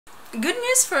good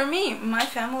news for me. My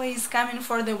family is coming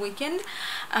for the weekend.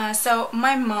 So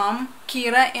my mom,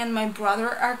 Kira, and my brother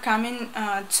are coming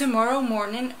tomorrow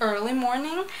morning, early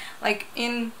morning, like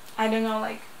in, I don't know,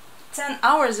 like 10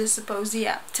 hours I suppose.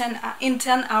 Yeah, in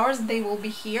 10 hours they will be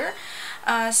here.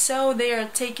 So they are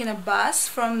taking a bus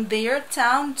from their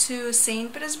town to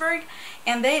St. Petersburg,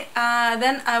 and then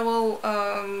I will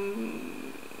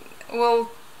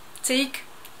take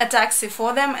a taxi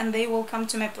for them, and they will come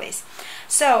to my place.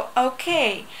 So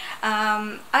okay,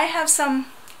 I have some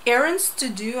errands to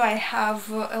do. I have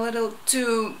a little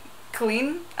to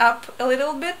clean up a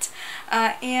little bit,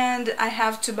 and I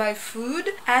have to buy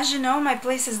food. As you know, my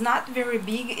place is not very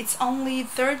big. It's only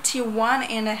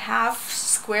 31.5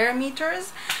 square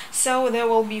meters, so there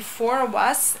will be 4 of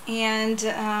us, and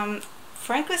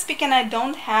frankly speaking, I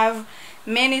don't have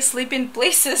many sleeping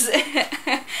places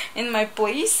in my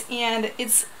place, and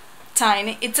it's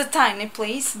a tiny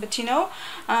place. But you know,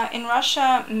 in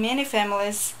Russia,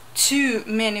 too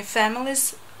many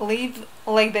families live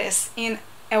like this in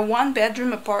a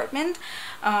 1-bedroom apartment.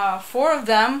 4 of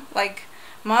them, like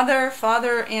mother,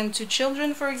 father, and 2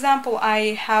 children, for example.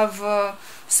 I have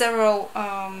several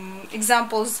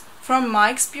examples from my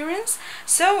experience.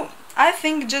 So I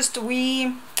think just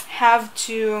we have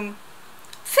to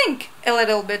think a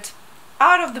little bit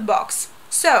out of the box.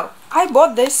 So I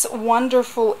bought this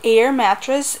wonderful air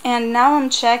mattress, and now I'm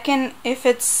checking if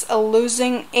it's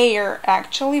losing air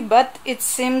actually, but it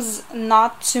seems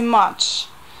not too much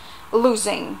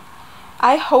losing.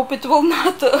 I hope it will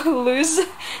not lose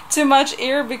too much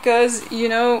air, because you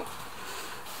know,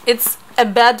 it's a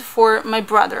bed for my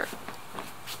brother.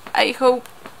 I hope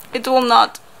it will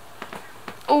not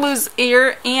lose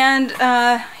air. And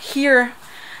here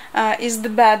is the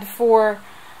bed for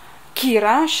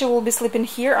Kira. She will be sleeping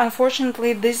here.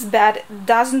 Unfortunately, this bed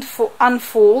doesn't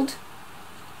unfold,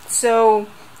 so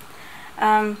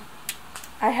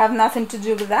I have nothing to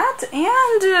do with that.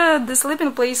 And the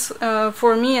sleeping place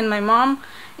for me and my mom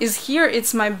is here.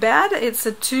 It's my bed. It's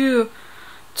a two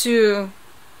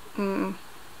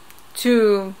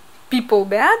people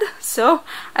bed, so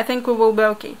I think we will be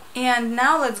okay. And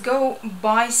now let's go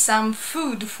buy some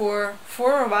food for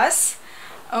 4 of us.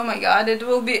 Oh my god, it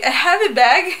will be a heavy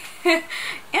bag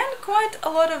and quite a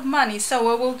lot of money. So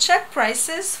we will check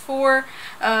prices for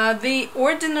the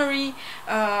ordinary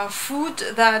food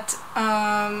that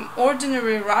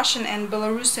ordinary Russian and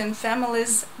Belarusian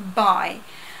families buy.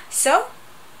 So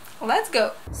let's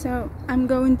go. So I'm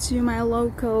going to my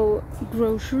local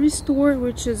grocery store,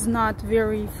 which is not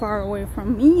very far away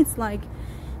from me. It's like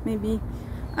maybe,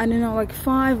 I don't know, like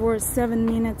 5 or 7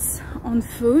 minutes on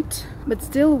foot, but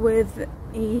still with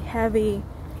a heavy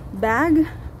bag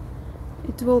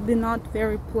it will be not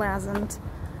very pleasant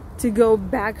to go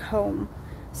back home.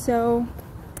 So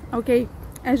okay,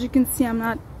 as you can see, I'm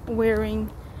not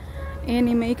wearing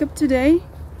any makeup today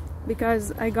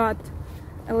because I got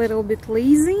a little bit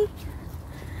lazy.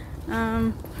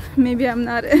 Maybe I'm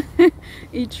not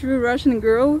a true Russian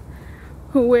girl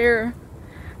who wear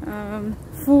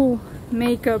full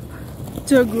makeup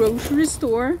to a grocery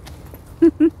store.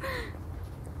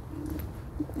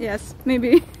 Yes,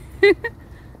 maybe.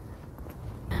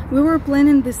 We were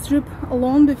planning this trip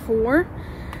alone before,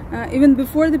 even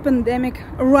before the pandemic,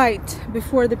 right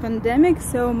before the pandemic.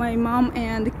 So my mom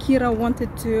and Kira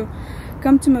wanted to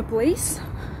come to my place,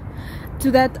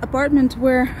 to that apartment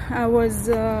where I was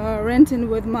renting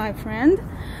with my friend,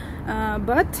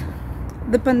 but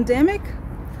the pandemic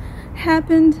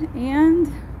happened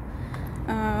and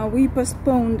we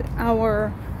postponed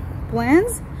our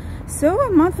plans. So a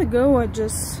month ago I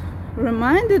just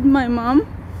reminded my mom,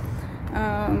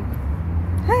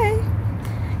 hey,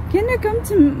 can you come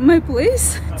to my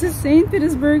place, to St.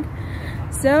 Petersburg?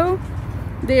 So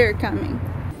they are coming.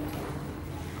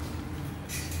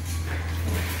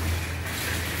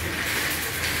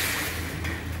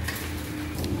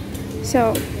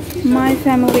 So my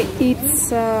family eats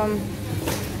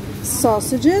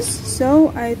sausages,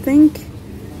 so I think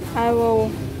I will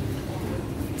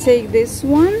take this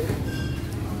one.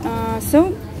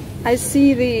 So I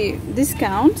see the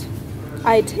discount,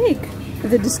 I take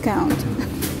the discount.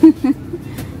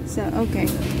 So okay,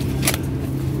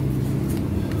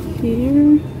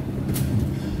 here,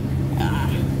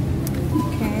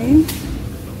 okay,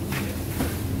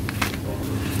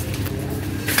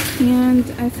 and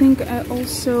I think I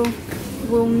also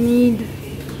will need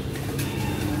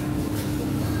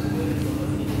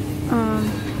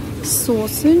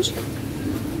sausage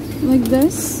like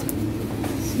this.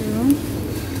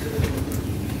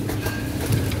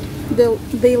 So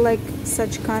they like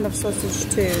such kind of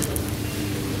sausage too.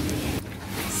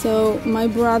 So my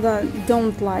brother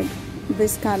don't like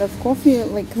this kind of coffee,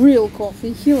 like real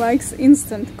coffee. He likes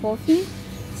instant coffee.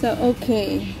 So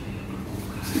okay,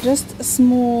 just a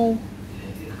small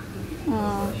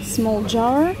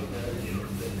jar,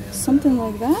 something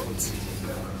like that.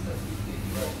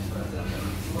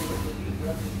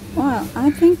 Wow, I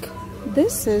think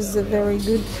this is a very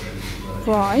good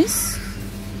price,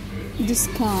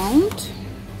 discount,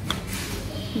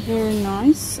 very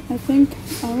nice. I think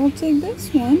I will take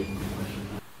this one.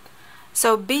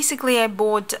 So basically I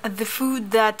bought the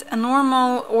food that a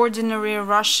normal ordinary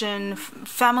Russian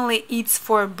family eats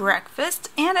for breakfast,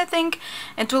 and I think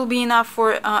it will be enough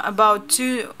for about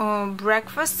 2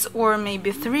 breakfasts or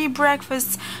maybe 3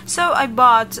 breakfasts. So I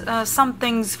bought some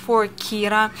things for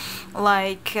Kira,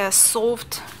 like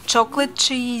soft chocolate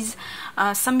cheese,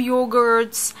 some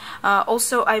yogurts.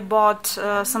 Also I bought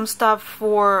some stuff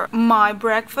for my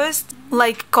breakfast,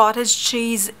 like cottage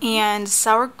cheese and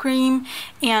sour cream,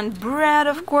 and bread,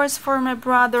 of course, for my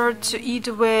brother to eat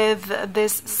with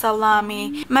this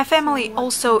salami. My family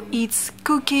also eats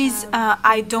cookies.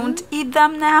 I don't eat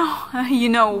them now. You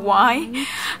know why?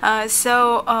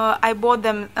 So I bought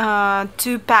them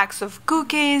 2 packs of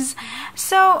cookies.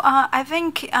 So I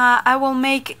think I will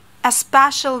make a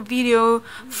special video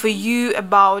for you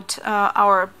about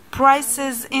our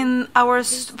prices in our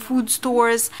food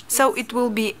stores, so it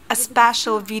will be a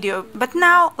special video. But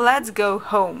now let's go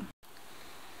home.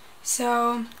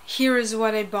 So here is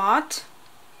what I bought.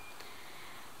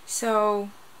 So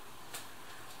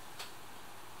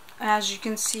as you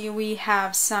can see, we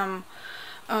have some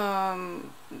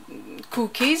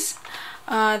cookies.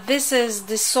 This is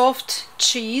the soft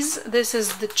cheese, this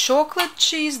is the chocolate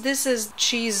cheese, this is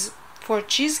cheese for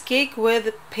cheesecake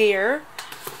with pear,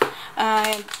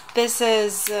 this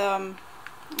is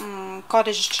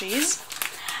cottage cheese,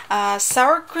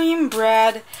 sour cream,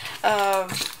 bread,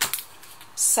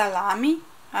 salami,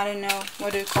 I don't know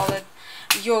what do you call it,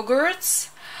 yogurts,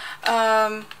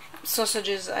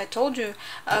 sausages, I told you,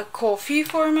 coffee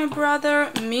for my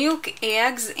brother, milk,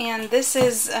 eggs, and this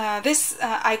is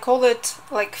I call it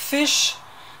like fish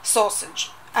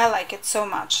sausage. I like it so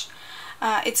much.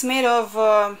 It's made of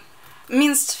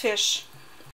minced fish.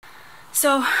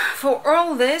 So for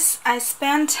all this I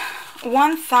spent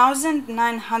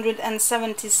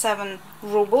 1,977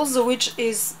 rubles, which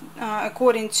is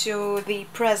according to the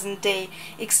present day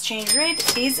exchange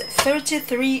rate is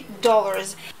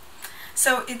 $33.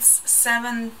 So it's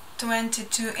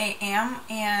 7:22 a.m.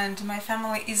 and my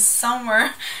family is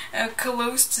somewhere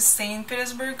close to St.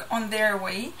 Petersburg on their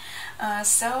way.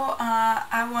 So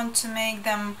I want to make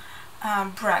them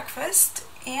breakfast,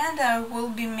 and I will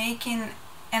be making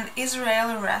an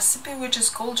Israeli recipe which is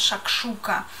called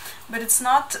shakshuka, but it's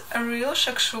not a real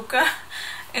shakshuka,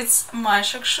 it's my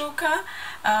shakshuka,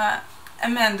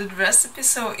 amended recipe.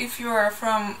 So if you are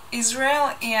from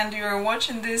Israel and you are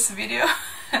watching this video,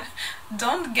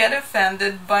 don't get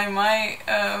offended by my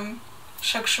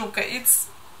shakshuka.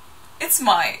 It's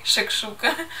my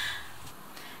shakshuka.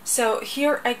 So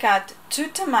here I got 2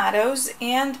 tomatoes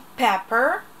and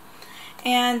pepper,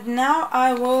 and now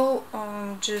I will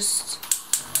just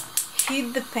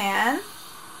heat the pan,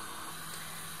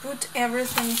 put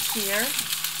everything here,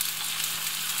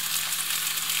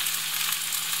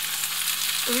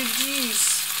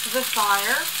 reduce the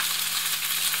fire,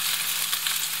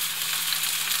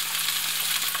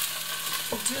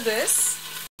 do this,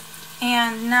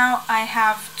 and now I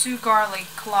have 2 garlic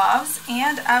cloves,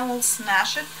 and I will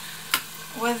smash it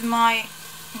with my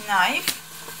knife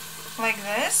like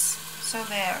this, so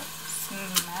they're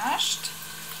smashed.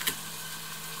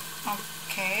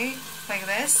 Okay, like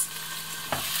this.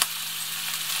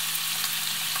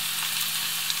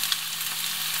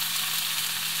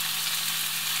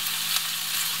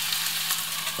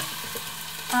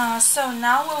 So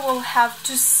now we will have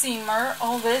to simmer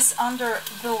all this under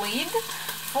the lid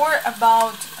for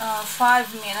about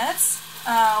 5 minutes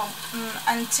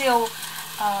until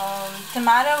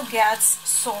tomato gets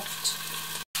soft.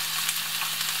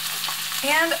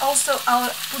 And also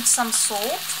I'll put some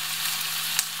salt,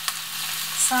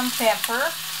 some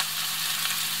pepper,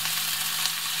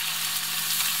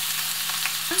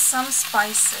 and some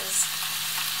spices.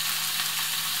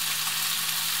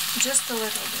 Just a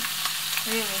little bit,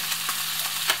 really.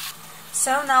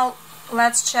 So now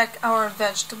let's check our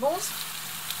vegetables.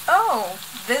 Oh,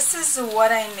 this is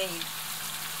what I need.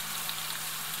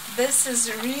 This is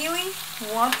really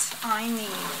what I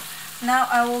need. Now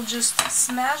I will just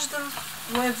smash them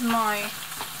with my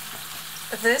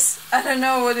I don't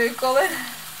know what do you call it.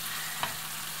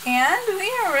 And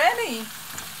we are ready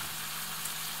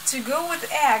to go with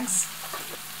eggs.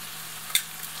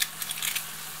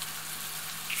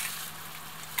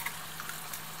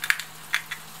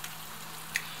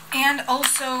 And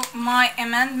also my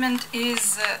amendment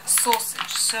is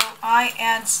sausage, so I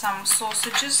add some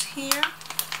sausages here.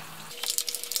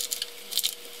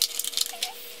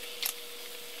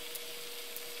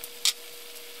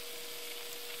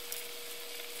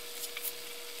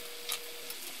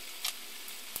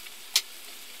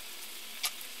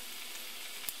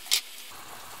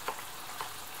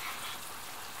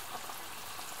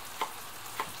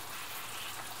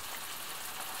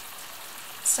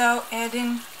 So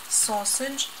adding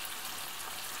sausage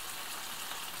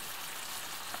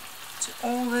to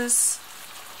all this.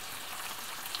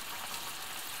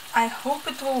 I hope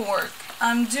it will work.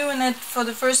 I'm doing it for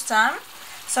the first time.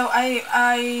 So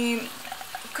I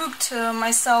cooked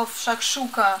myself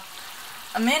shakshuka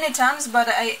many times, but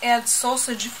I add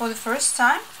sausage for the first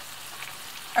time.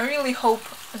 I really hope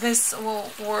this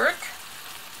will work.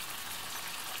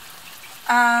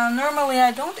 Normally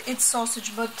I don't eat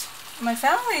sausage, but my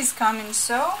family is coming,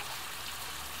 so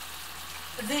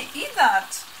they eat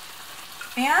that.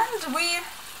 And we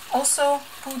also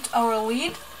put our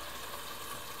lid.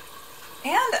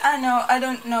 And I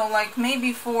don't know, like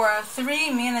maybe for 3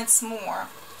 minutes more.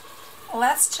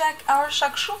 Let's check our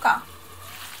shakshuka.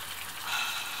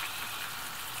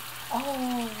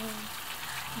 Oh,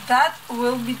 that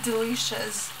will be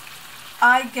delicious.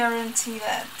 I guarantee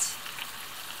that.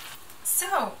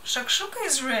 So, shakshuka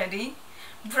is ready.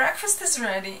 Breakfast is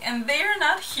ready, and they are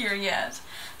not here yet.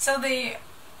 So they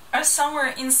are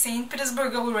somewhere in St.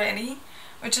 Petersburg already,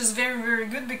 which is very, very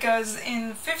good, because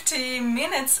in 50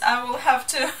 minutes I will have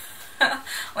to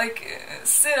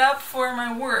sit up for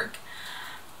my work.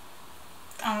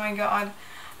 Oh my god.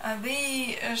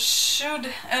 They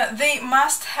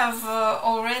must have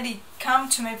already come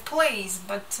to my place,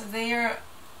 but they are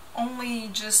only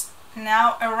just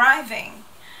now arriving.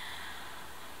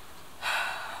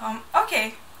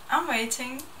 Okay, I'm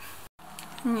waiting.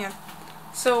 Yeah,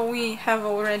 so we have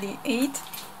already ate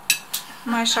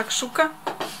my shakshuka.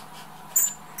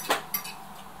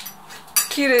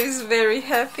 Kira is very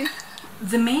happy.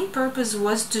 The main purpose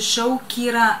was to show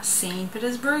Kira St.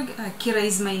 Petersburg. Kira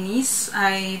is my niece.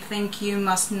 I think you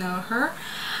must know her.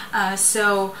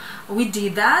 So we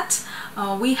did that.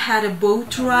 We had a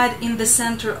boat ride in the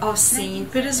center of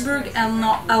St. Petersburg and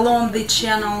along the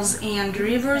channels and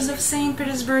rivers of St.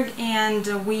 Petersburg,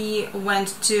 and we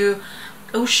went to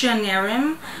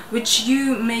oceanarium, which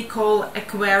you may call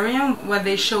aquarium, where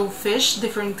they show fish,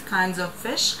 different kinds of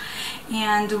fish,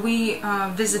 and we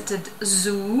visited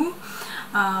zoo.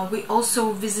 We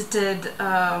also visited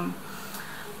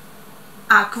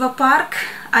aqua park.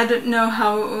 I don't know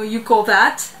how you call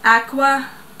that. Aqua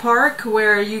park,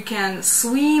 where you can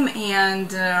swim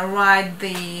and ride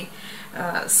the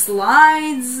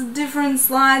slides, different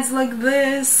slides like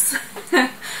this.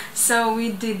 So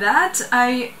we did that.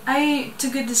 I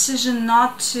took a decision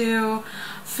not to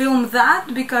film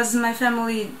that because my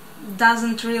family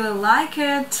doesn't really like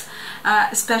it,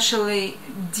 especially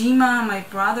Dima, my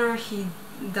brother. He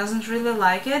doesn't really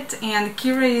like it, and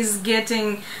Kira is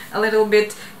getting a little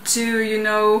bit too, you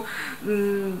know,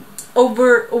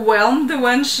 overwhelmed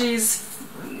when she's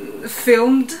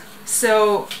filmed,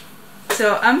 so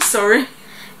I'm sorry.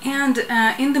 And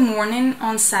in the morning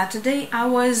on Saturday I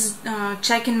was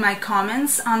checking my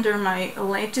comments under my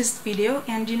latest video,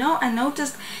 and you know, I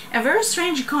noticed a very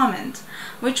strange comment,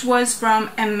 which was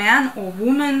from a man or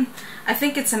woman, I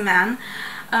think it's a man,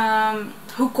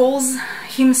 who calls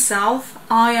himself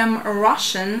I am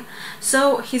Russian.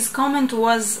 So his comment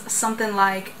was something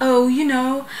like, oh, you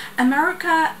know,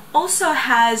 America also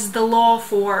has the law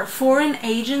for foreign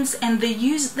agents, and they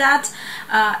use that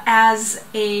as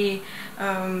a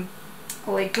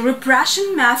like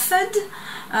repression method.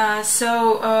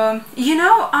 You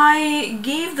know, I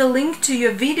gave the link to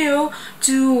your video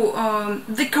to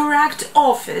the correct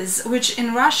office, which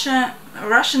in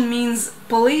Russian means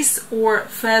police or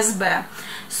FSB.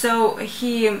 So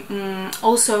he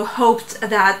also hoped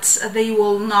that they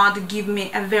will not give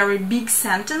me a very big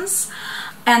sentence,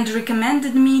 and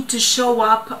recommended me to show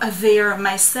up there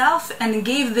myself, and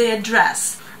gave the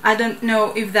address. I don't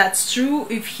know if that's true,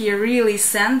 if he really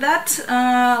sent that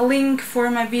link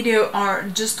for my video or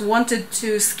just wanted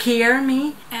to scare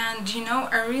me. And you know,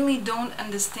 I really don't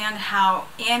understand how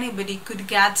anybody could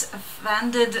get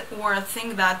offended or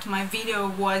think that my video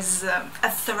was a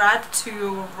threat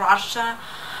to Russia.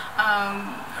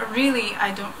 Really,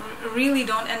 I really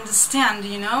don't understand,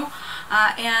 you know.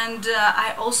 And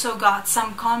I also got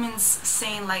some comments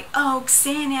saying like, oh,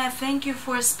 Ksenia, thank you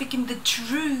for speaking the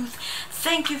truth,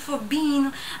 thank you for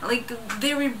being like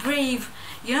very brave.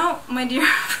 You know, my dear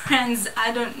friends,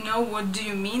 I don't know what do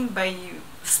you mean by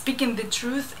speaking the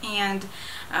truth and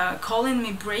calling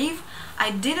me brave. I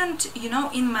didn't, you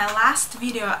know, in my last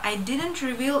video, I didn't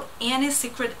reveal any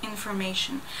secret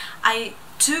information. I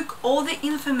took all the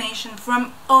information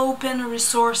from open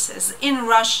resources in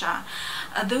Russia.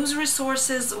 Those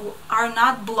resources are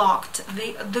not blocked.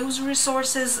 Those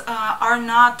resources are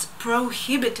not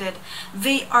prohibited.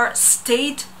 They are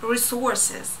state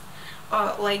resources.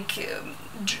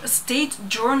 State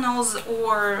journals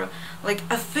or like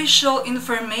official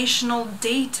informational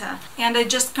data, and I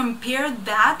just compared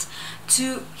that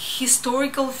to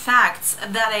historical facts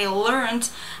that I learned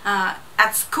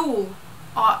at school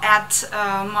or at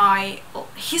my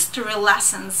history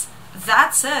lessons.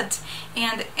 That's it.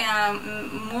 And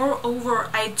moreover,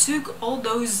 I took all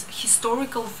those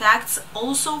historical facts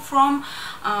also from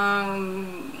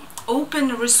open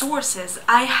resources.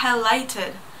 I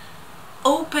highlighted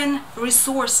open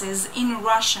resources in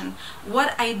Russian.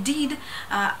 What I did,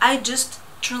 I just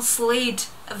translate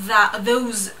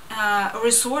those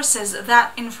resources,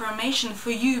 that information for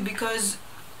you, because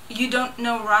you don't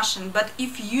know Russian. But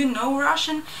if you know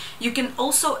Russian, you can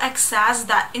also access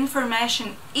that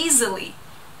information easily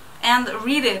and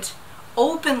read it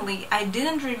openly. I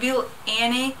didn't reveal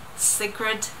any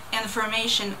secret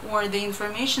information or the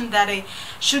information that I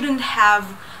shouldn't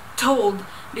have told,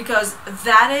 because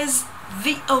that is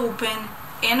the open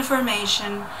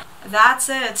information. That's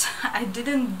it. I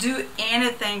didn't do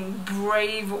anything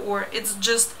brave, or it's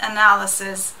just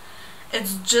analysis.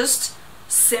 It's just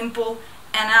simple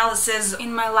analysis.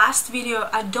 In my last video,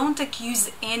 I don't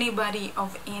accuse anybody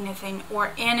of anything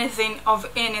or anything of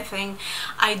anything.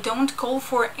 I don't call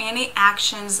for any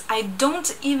actions. I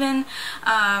don't even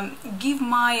give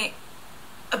my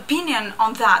opinion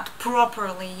on that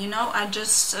properly, you know. I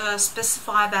just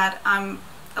specify that I'm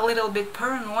a little bit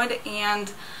paranoid,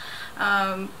 and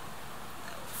I'm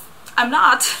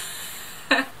not.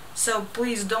 So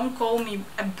please don't call me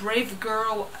a brave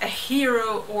girl, a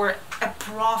hero, or a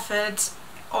prophet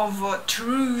of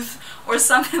truth or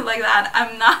something like that.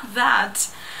 I'm not that,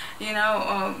 you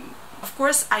know. Of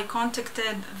course, I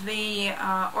contacted the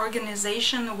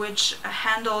organization which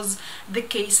handles the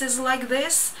cases like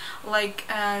this, like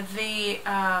the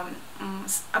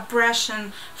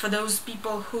oppression for those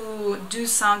people who do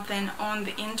something on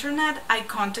the internet. I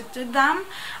contacted them.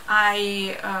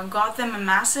 I got them a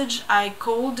message. I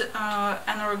called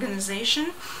an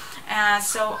organization.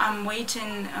 So I'm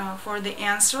waiting for the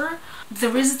answer.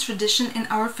 There is a tradition in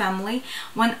our family: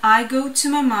 when I go to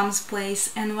my mom's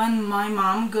place and when my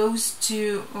mom goes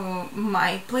to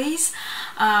my place,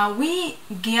 we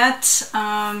get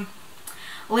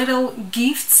little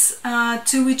gifts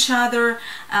to each other,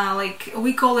 like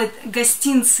we call it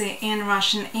гостинцы in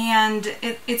Russian, and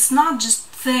it's not just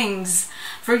things.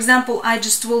 For example, I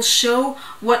just will show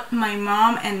what my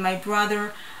mom and my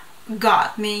brother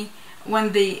got me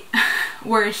when they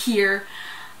were here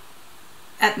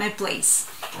at my place.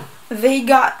 They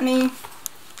got me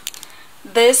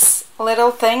this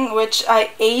little thing which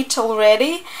I ate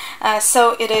already.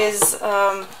 So it is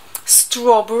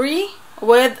strawberry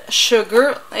with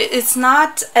sugar. It's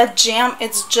not a jam,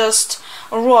 it's just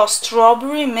raw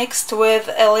strawberry mixed with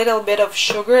a little bit of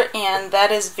sugar, and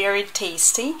that is very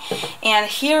tasty. And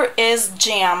here is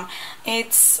jam.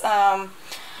 It's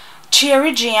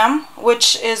cherry jam,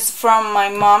 which is from my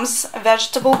mom's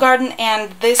vegetable garden,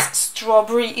 and this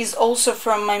strawberry is also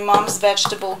from my mom's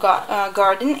vegetable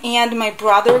garden. And my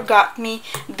brother got me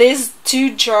these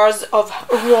 2 jars of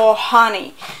raw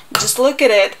honey. Just look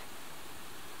at it.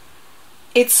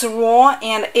 It's raw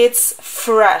and it's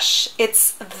fresh.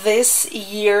 It's this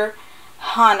year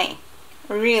honey,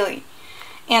 really.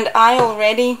 And I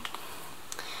already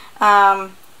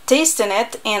tasted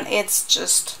it, and it's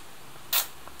just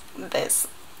this.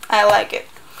 I like it.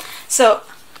 So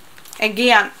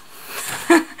again,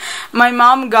 my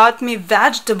mom got me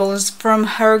vegetables from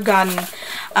her garden.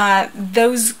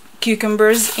 Those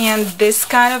cucumbers and this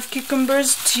kind of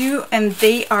cucumbers too, and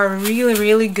they are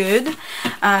really good.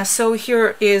 So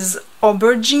here is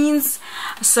aubergines.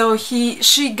 So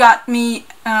she got me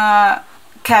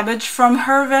cabbage from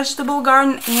her vegetable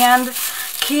garden, and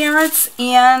carrots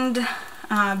and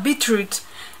beetroot.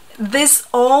 This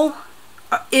all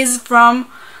is from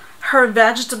her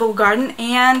vegetable garden.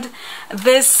 And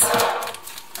this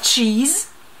cheese.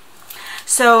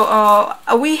 So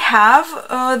we have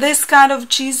this kind of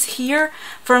cheese here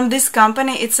from this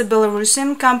company. It's a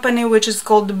Belarusian company which is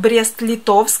called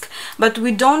Brest-Litovsk, but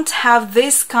we don't have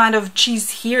this kind of cheese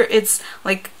here. It's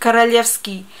like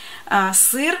Korolevsky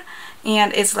sir,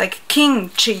 and it's like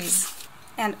king cheese.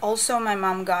 And also my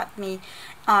mom got me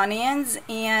onions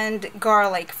and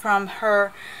garlic from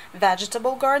her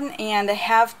vegetable garden, and I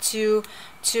have to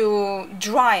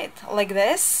dry it like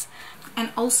this. And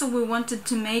also we wanted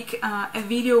to make a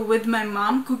video with my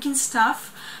mom cooking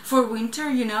stuff for winter,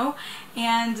 you know,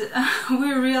 and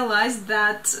we realized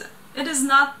that it is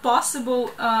not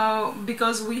possible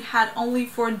because we had only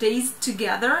 4 days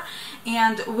together,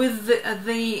 and with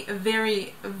the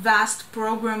very vast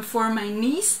program for my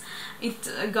niece,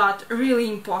 it got really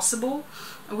impossible.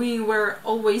 We were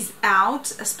always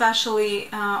out, especially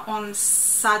on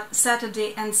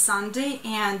Saturday and Sunday,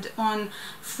 and on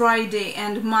Friday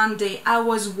and Monday I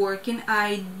was working.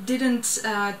 I didn't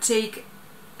take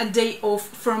a day off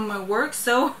from my work,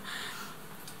 so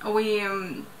we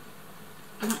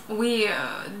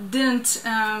didn't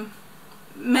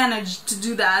manage to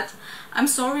do that. I'm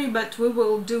sorry, but we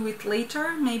will do it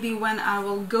later, maybe when I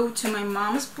will go to my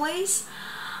mom's place,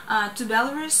 to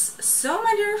Belarus. So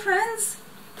my dear friends,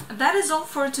 that is all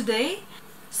for today.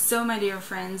 So my dear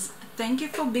friends, thank you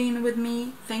for being with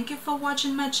me, thank you for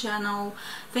watching my channel,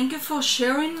 thank you for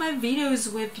sharing my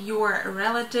videos with your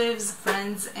relatives,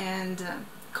 friends and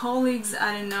colleagues,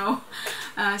 I don't know.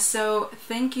 So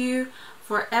thank you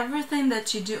for everything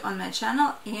that you do on my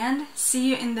channel, and see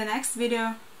you in the next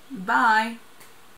video. Bye!